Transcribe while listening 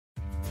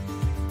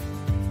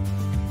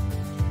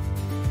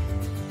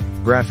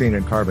Graphene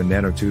and carbon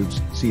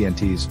nanotubes,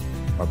 CNTs,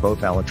 are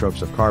both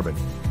allotropes of carbon,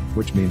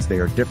 which means they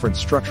are different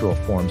structural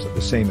forms of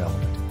the same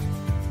element.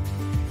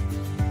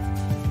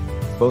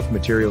 Both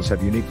materials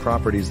have unique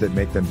properties that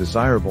make them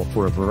desirable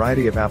for a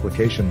variety of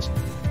applications,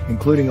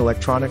 including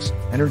electronics,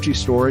 energy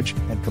storage,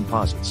 and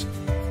composites.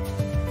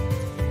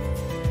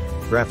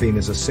 Graphene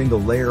is a single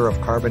layer of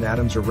carbon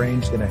atoms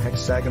arranged in a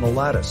hexagonal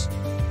lattice.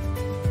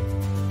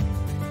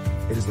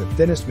 It is the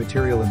thinnest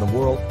material in the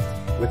world,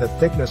 with a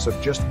thickness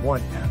of just 1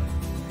 atom.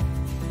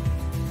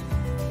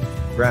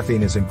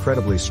 Graphene is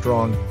incredibly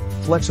strong,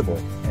 flexible,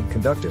 and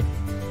conductive,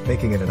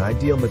 making it an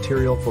ideal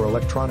material for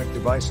electronic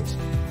devices.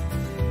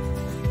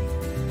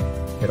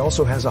 It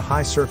also has a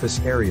high surface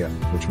area,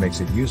 which makes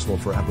it useful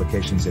for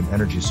applications in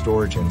energy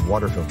storage and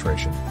water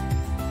filtration.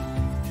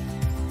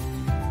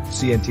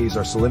 CNTs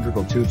are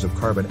cylindrical tubes of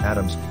carbon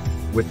atoms,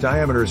 with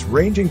diameters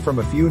ranging from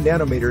a few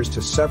nanometers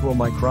to several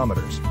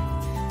micrometers.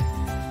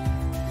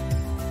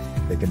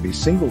 They can be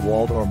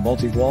single-walled or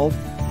multi-walled,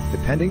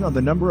 depending on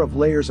the number of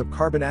layers of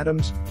carbon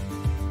atoms.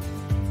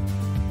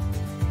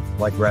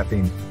 Like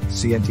graphene,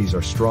 CNTs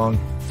are strong,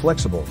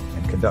 flexible,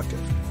 and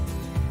conductive.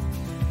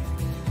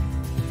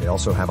 They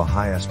also have a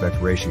high aspect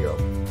ratio,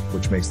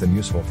 which makes them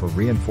useful for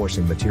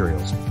reinforcing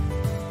materials.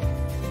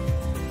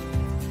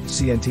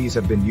 CNTs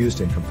have been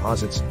used in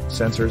composites,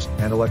 sensors,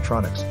 and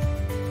electronics.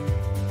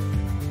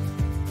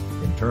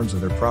 In terms of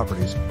their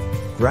properties,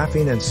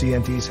 graphene and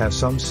CNTs have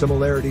some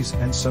similarities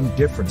and some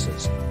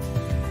differences.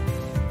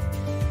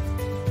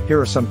 Here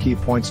are some key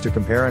points to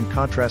compare and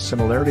contrast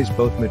similarities.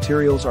 Both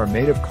materials are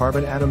made of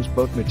carbon atoms.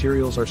 Both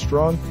materials are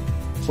strong,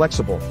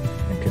 flexible,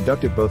 and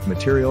conductive. Both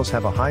materials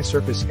have a high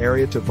surface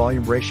area to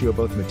volume ratio.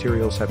 Both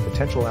materials have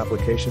potential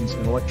applications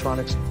in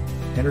electronics,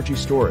 energy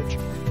storage,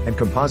 and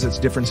composites.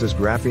 Differences: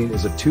 graphene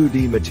is a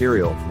 2D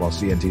material, while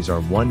CNTs are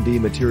 1D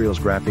materials.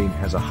 Graphene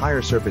has a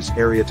higher surface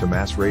area to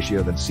mass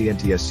ratio than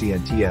CNTs.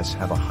 CNTs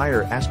have a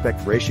higher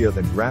aspect ratio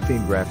than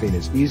graphene. Graphene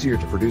is easier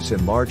to produce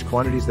in large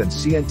quantities than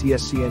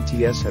CNTs.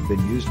 CNTs have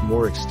been used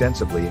more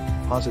extensively in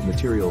composite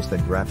materials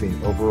than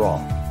graphene overall.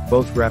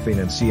 Both graphene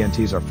and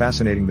CNTs are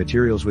fascinating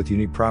materials with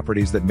unique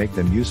properties that make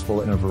them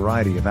useful in a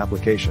variety of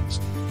applications.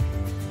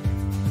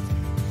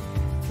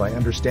 By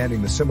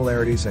understanding the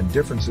similarities and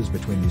differences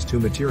between these two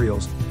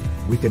materials,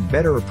 we can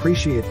better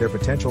appreciate their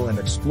potential and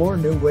explore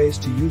new ways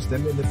to use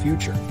them in the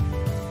future.